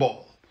ping pong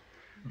ball,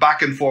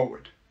 back and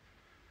forward.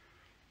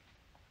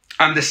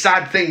 And the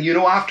sad thing,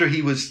 after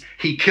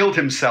he killed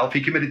himself,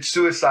 he committed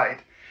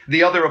suicide.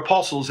 The other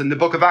apostles in the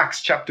book of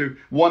Acts, chapter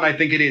 1, I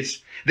think it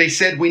is, they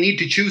said, we need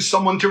to choose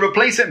someone to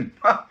replace him.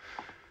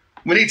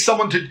 We need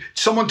someone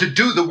to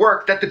do the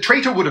work that the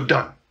traitor would have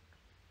done.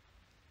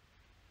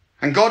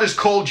 And God has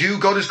called you,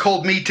 God has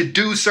called me to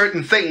do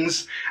certain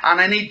things,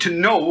 and I need to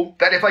know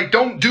that if I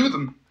don't do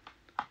them,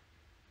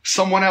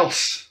 someone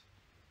else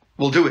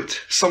will do it.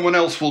 Someone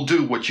else will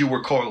do what you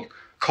were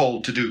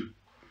called to do.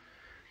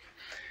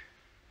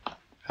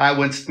 I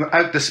went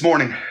out this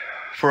morning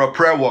for a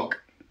prayer walk,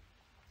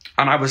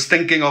 and I was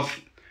thinking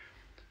of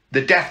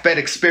the deathbed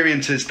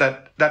experiences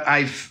that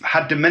I've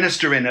had to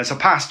minister in as a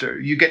pastor.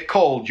 You get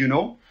called,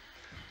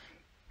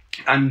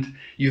 and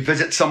you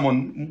visit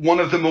someone. One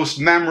of the most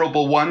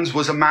memorable ones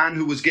was a man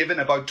who was given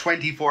about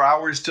 24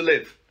 hours to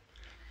live.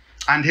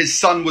 And his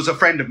son was a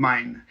friend of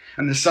mine.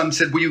 And the son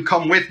said, will you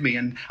come with me?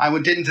 And I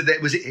went into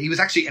he was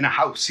actually in a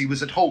house. He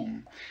was at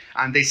home.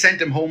 And they sent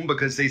him home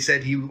because they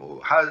said he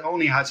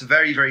only has a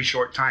very, very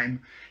short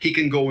time. He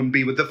can go and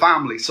be with the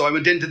family. So I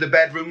went into the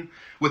bedroom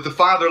with the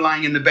father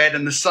lying in the bed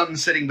and the son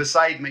sitting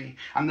beside me.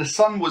 And the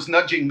son was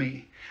nudging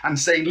me and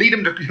saying, lead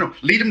him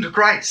to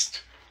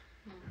Christ.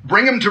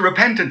 Bring him to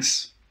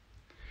repentance.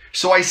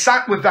 So I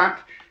sat with that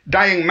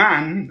dying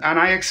man and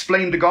I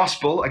explained the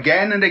gospel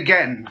again and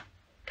again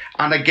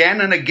and again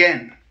and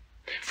again,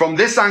 from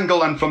this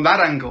angle and from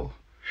that angle.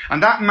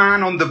 And that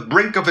man on the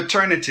brink of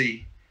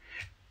eternity,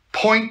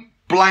 point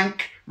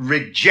blank,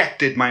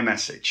 rejected my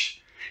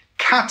message.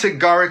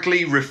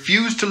 Categorically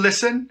refused to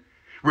listen,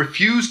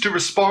 refused to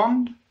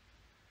respond.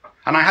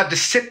 And I had to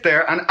sit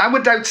there, and I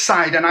went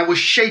outside and I was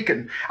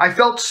shaken. I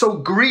felt so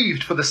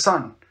grieved for the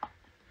son.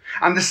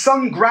 And the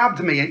son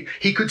grabbed me.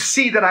 He could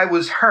see that I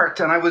was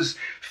hurt and I was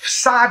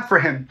sad for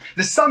him.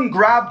 The son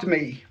grabbed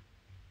me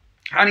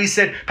and he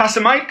said, Pastor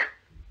Mike,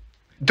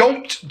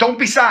 don't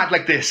be sad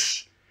like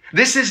this.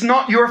 This is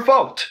not your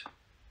fault.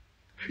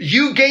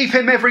 You gave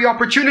him every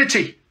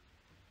opportunity.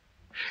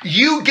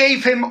 You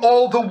gave him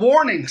all the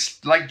warnings,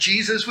 like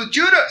Jesus with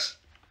Judas.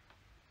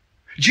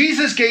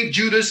 Jesus gave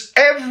Judas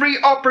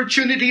every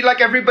opportunity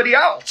like everybody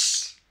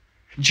else.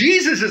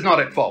 Jesus is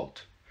not at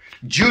fault.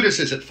 Judas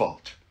is at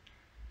fault.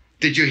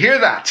 Did you hear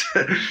that?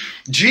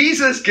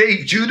 Jesus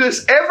gave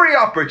Judas every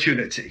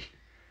opportunity.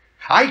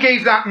 I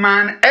gave that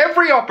man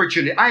every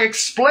opportunity. I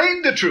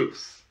explained the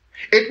truth.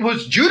 It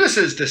was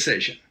Judas's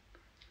decision.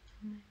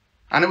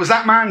 And it was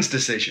that man's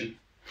decision.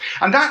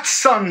 And that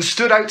son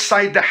stood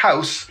outside the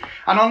house,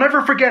 and I'll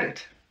never forget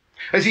it,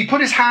 as he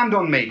put his hand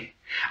on me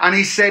and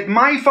he said,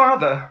 my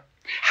father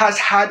has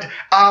had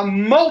a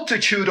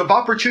multitude of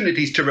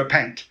opportunities to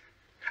repent.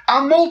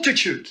 A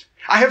multitude.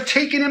 I have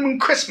taken him on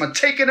Christmas,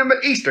 taken him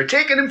at Easter,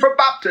 taken him for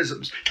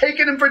baptisms,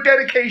 taken him for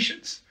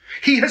dedications.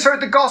 He has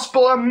heard the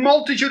gospel a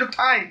multitude of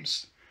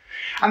times.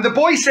 And the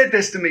boy said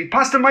this to me,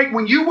 Pastor Mike,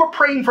 when you were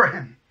praying for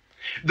him,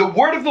 the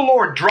word of the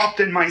Lord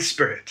dropped in my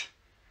spirit.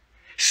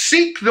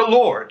 Seek the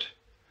Lord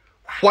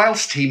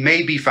whilst he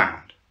may be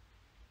found.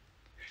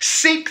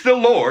 Seek the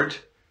Lord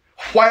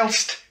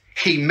whilst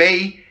he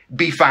may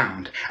be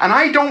found. And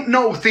I don't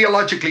know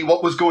theologically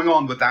what was going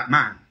on with that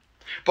man,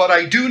 but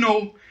I do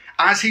know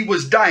as he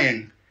was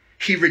dying,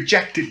 he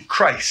rejected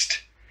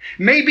Christ.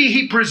 Maybe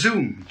he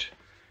presumed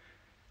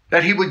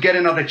that he would get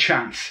another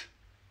chance.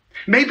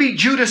 Maybe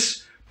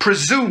Judas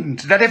presumed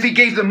that if he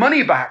gave the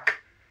money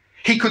back,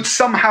 he could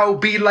somehow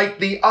be like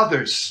the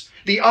others,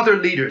 the other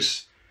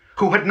leaders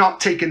who had not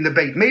taken the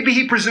bait. Maybe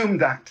he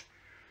presumed that.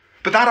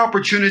 But that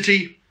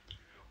opportunity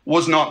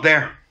was not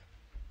there.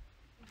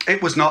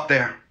 It was not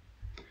there.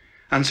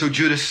 And so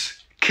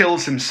Judas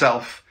kills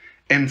himself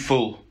in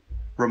full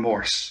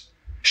remorse.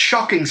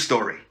 Shocking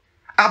story.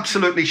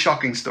 Absolutely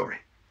shocking story.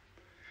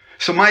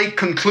 So my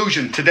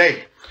conclusion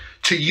today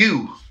to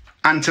you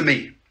and to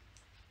me.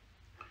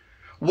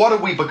 What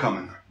are we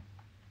becoming?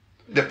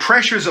 The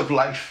pressures of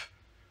life.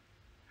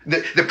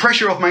 The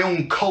pressure of my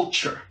own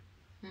culture.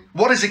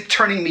 What is it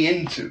turning me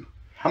into?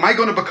 Am I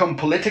going to become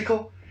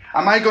political?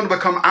 Am I going to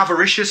become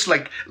avaricious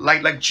like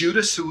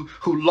Judas who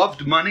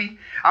loved money?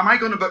 Am I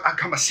going to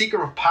become a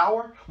seeker of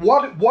power?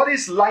 What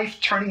is life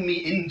turning me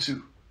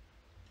into?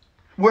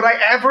 Would I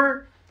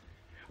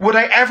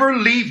ever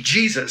leave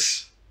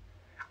Jesus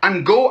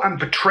and go and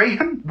betray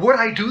him? Would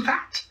I do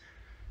that?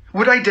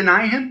 Would I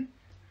deny him?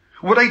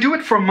 Would I do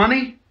it for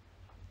money?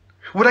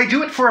 Would I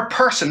do it for a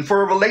person,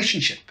 for a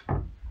relationship?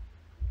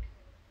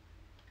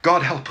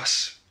 God help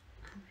us.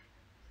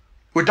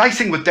 We're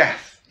dicing with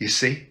death, you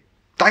see.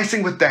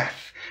 Dicing with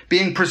death,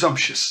 being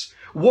presumptuous.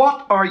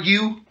 What are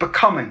you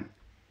becoming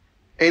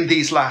in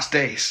these last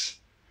days?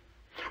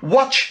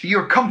 Watch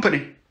your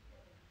company,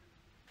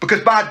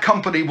 because bad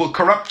company will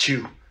corrupt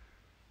you.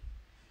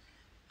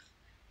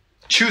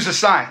 Choose a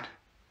side.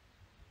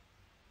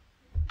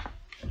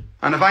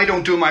 And if I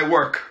don't do my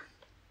work,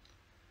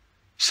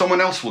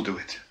 someone else will do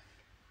it.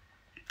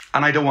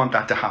 And I don't want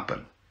that to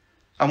happen.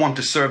 I want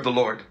to serve the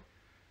Lord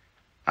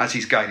as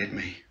he's guided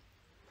me.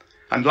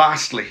 And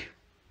lastly,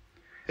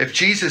 if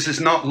Jesus is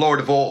not Lord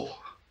of all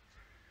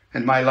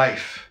in my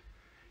life,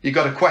 you've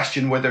got to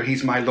question whether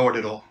he's my Lord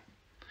at all.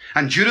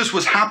 And Judas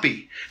was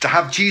happy to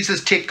have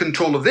Jesus take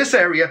control of this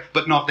area,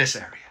 but not this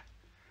area.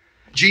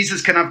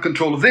 Jesus can have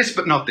control of this,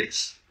 but not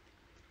this.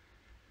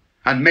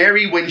 And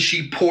Mary, when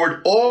she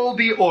poured all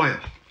the oil,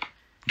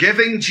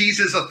 giving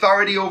Jesus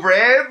authority over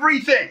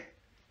everything,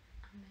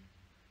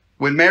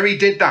 when Mary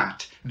did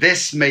that,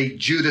 this made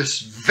Judas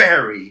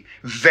very,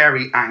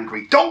 very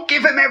angry. Don't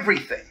give him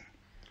everything.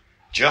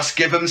 Just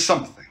give him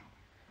something.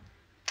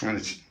 And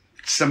it's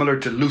similar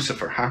to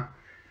Lucifer, huh?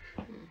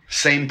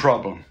 Same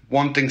problem.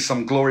 Wanting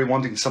some glory,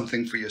 wanting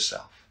something for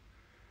yourself.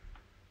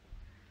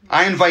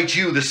 I invite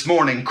you this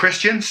morning,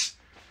 Christians,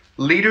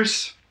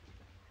 leaders,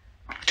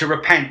 to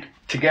repent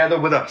together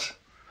with us.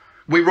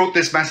 We wrote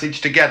this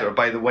message together,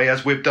 by the way,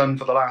 as we've done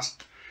for the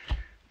last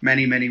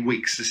many, many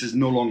weeks. This is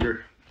no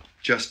longer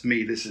just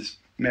me. This is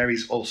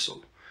Mary's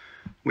also.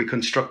 We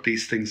construct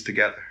these things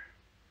together.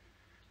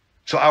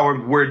 So our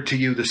word to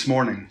you this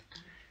morning,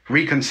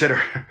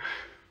 reconsider.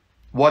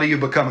 What are you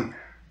becoming?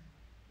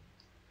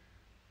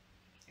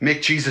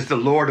 Make Jesus the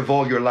Lord of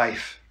all your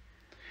life.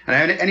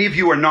 And any of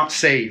you are not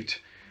saved,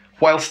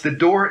 whilst the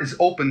door is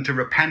open to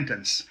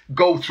repentance,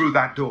 go through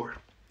that door.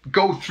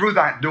 Go through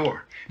that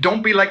door.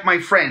 Don't be like my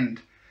friend's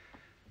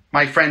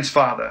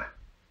father,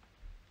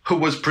 who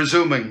was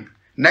presuming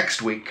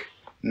next week,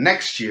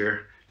 next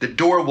year, the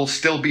door will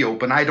still be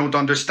open. I don't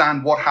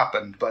understand what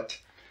happened, but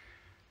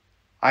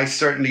I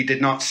certainly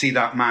did not see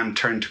that man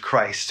turn to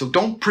Christ. So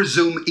don't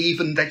presume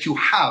even that you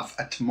have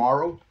a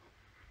tomorrow.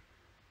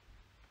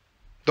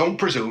 Don't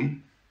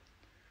presume.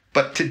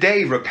 But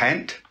today,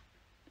 repent.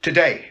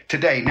 Today,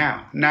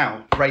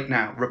 now, right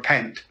now,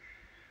 repent.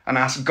 And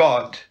ask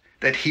God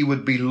that he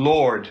would be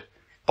Lord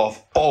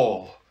of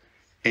all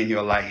in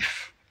your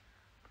life.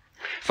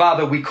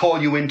 Father, we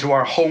call you into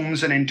our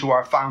homes and into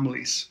our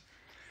families.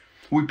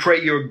 We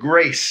pray your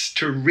grace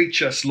to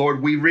reach us,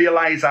 Lord. We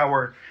realize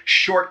our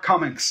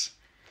shortcomings.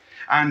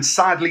 And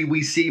sadly,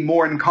 we see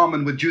more in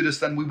common with Judas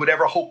than we would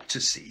ever hope to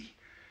see.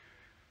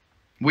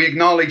 We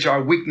acknowledge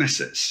our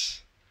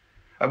weaknesses.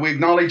 We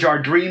acknowledge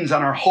our dreams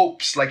and our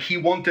hopes. Like he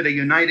wanted a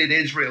united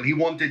Israel. He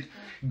wanted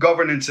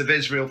governance of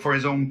Israel for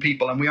his own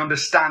people. And we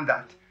understand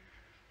that.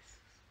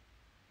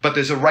 But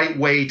there's a right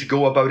way to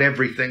go about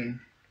everything.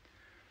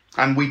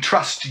 And we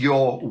trust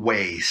your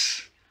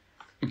ways.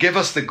 Give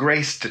us the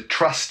grace to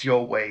trust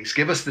your ways.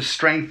 Give us the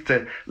strength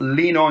to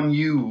lean on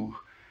you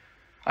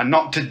and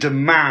not to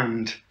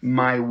demand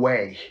my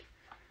way,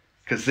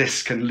 because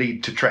this can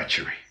lead to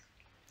treachery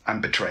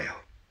and betrayal.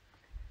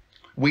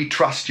 We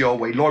trust your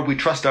way. Lord, we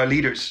trust our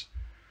leaders.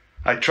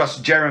 I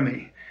trust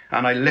Jeremy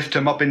and I lift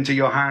him up into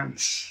your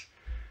hands.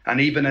 And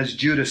even as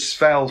Judas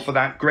fell for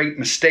that great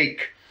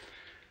mistake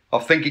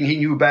of thinking he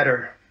knew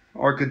better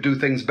or could do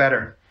things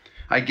better,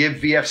 I give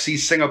VFC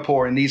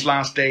Singapore in these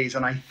last days,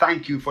 and I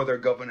thank you for their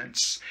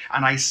governance.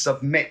 And I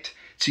submit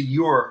to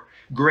your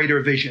greater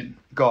vision,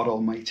 God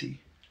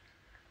Almighty.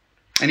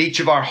 In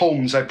each of our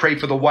homes, I pray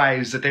for the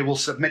wives that they will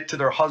submit to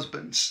their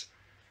husbands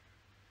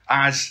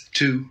as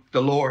to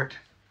the Lord.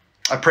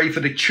 I pray for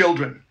the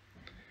children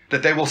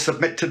that they will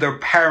submit to their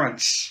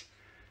parents,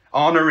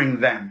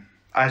 honoring them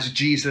as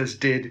Jesus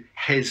did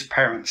his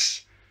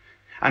parents.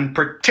 And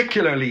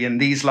particularly in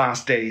these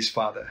last days,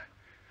 Father,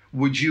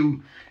 would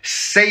you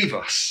save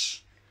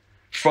us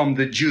from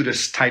the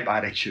Judas type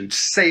attitude?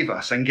 Save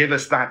us and give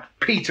us that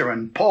Peter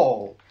and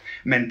Paul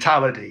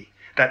mentality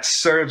that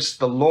serves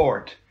the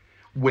Lord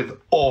with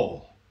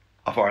all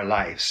of our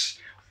lives,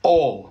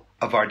 all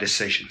of our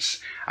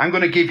decisions. I'm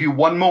going to give you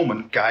one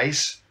moment,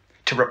 guys,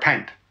 to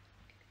repent.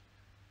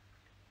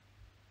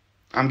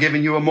 I'm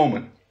giving you a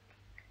moment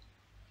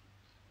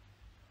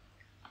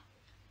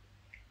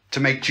to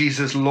make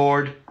Jesus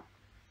Lord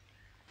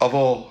of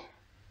all,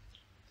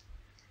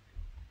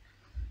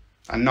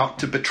 and not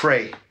to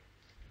betray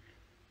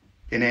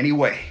in any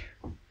way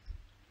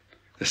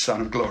the Son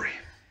of Glory.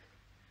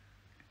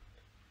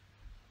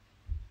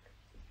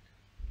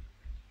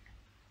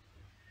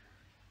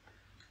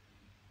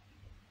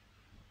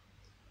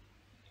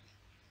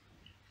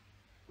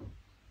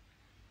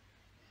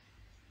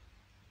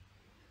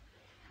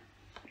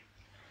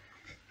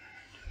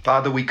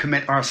 Father, we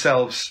commit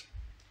ourselves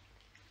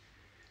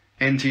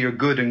into your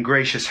good and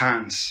gracious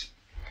hands.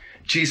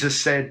 Jesus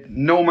said,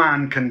 no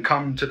man can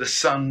come to the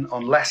Son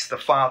unless the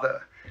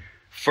Father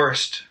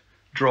first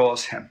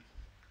draws him.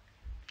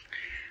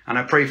 And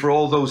I pray for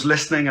all those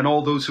listening and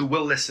all those who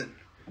will listen.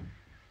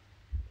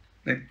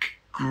 The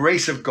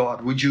grace of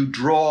God, would you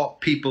draw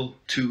people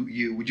to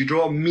you? Would you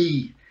draw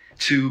me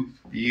to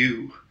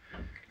you?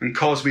 And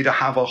cause me to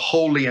have a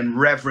holy and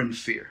reverent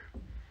fear,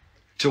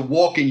 to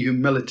walk in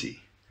humility,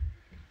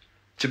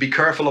 to be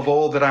careful of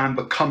all that I am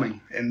becoming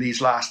in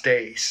these last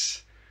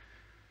days.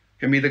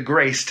 Give me the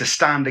grace to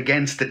stand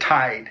against the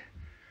tide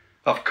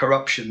of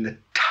corruption, the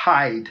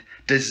hide,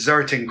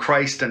 deserting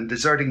Christ and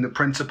deserting the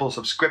principles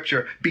of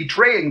Scripture,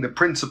 betraying the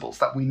principles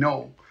that we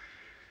know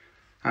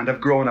and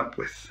have grown up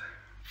with.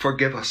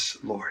 Forgive us,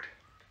 Lord.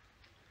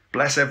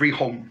 Bless every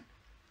home,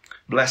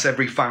 bless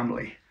every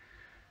family,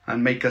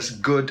 and make us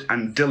good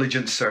and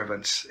diligent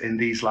servants in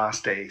these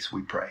last days,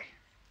 we pray.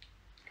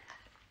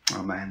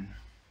 Amen.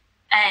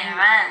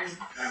 Amen.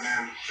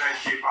 Amen.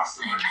 Thank you,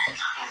 Pastor Mike,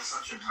 for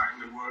such a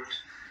timely word.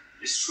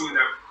 It's true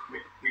that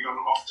we don't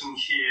often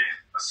hear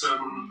a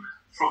sermon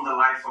from the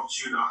life of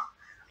Judah,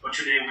 but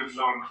today we've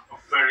learned a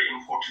very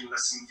important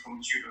lesson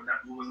from Judah, that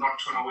we will not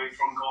turn away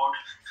from God,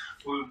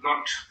 we will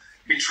not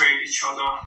betray each other,